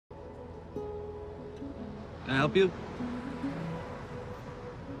Can I help you?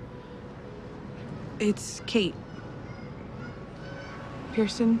 It's Kate.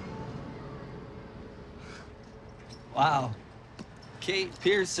 Pearson. Wow. Kate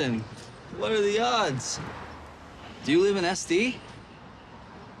Pearson. What are the odds? Do you live in SD?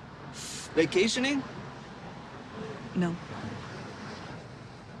 Vacationing? No.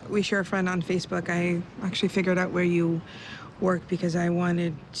 We share a friend on Facebook. I actually figured out where you work because I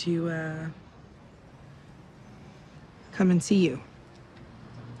wanted to, come and see you.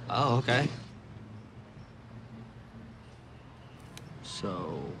 Oh, okay.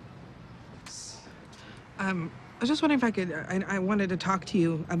 So... I was just wondering if I could, I wanted to talk to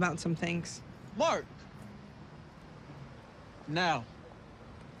you about some things. Marc! Now.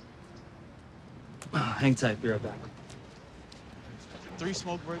 Hang tight, be right back. 3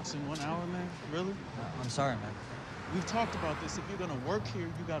 smoke breaks in 1 hour, man? Really? I'm sorry, man. We've talked about this. If you're gonna work here,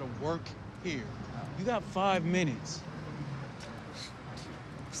 you gotta work here. You got 5 minutes.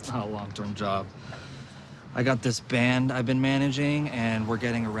 It's not a long-term job. I got this band I've been managing, and we're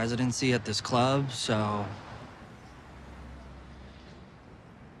getting a residency at this club, so...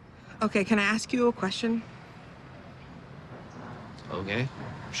 Okay, can I ask you a question? Okay,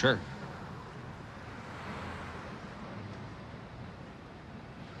 sure.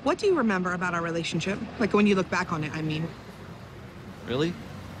 What do you remember about our relationship? Like when you look back on it, I mean. Really?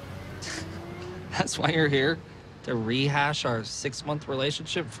 That's why you're here? To rehash our 6-month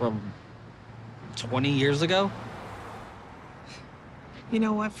relationship from 20 years ago? You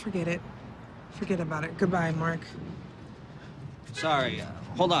know what? Forget it. Forget about it. Goodbye, Marc. Sorry,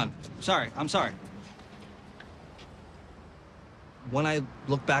 hold on. I'm sorry. When I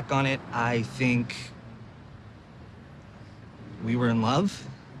look back on it, I think we were in love.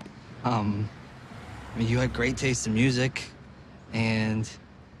 I mean, you had great taste in music, and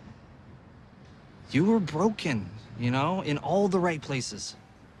you were broken, you know, in all the right places.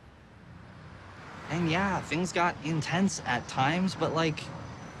 And yeah, things got intense at times, but like,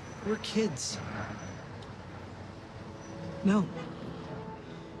 we're kids. No.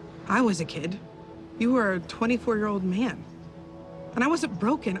 I was a kid. You were a 24-year-old man. And I wasn't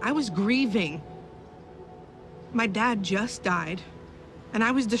broken, I was grieving. My dad just died, and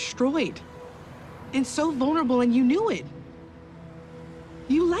I was destroyed. And so vulnerable, and you knew it.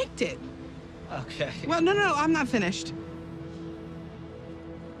 You liked it. Okay. Well, no, I'm not finished.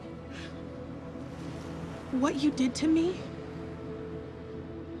 What you did to me,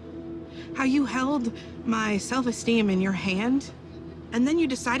 how you held my self-esteem in your hand, and then you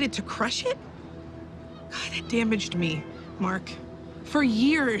decided to crush it? God, that damaged me, Marc. For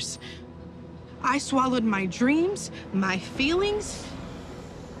years, I swallowed my dreams, my feelings,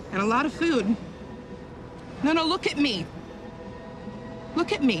 and a lot of food. No, look at me.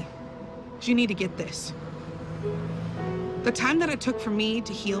 Look at me. You need to get this. The time that it took for me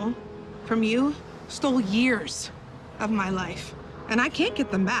to heal from you stole years of my life, and I can't get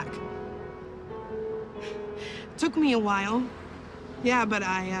them back. It took me a while, yeah, but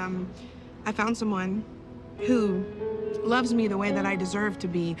I found someone who loves me the way that I deserve to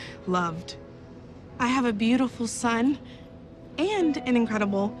be loved. I have a beautiful son and an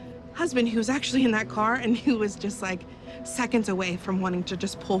incredible husband who's actually in that car and who was just like seconds away from wanting to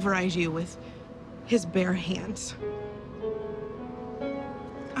just pulverize you with his bare hands.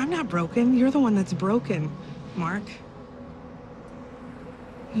 I'm not broken. You're the one that's broken, Marc.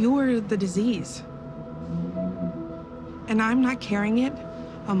 You're the disease. And I'm not carrying it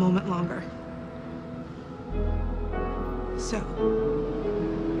a moment longer. So,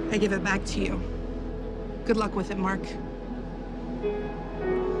 I give it back to you. Good luck with it, Marc.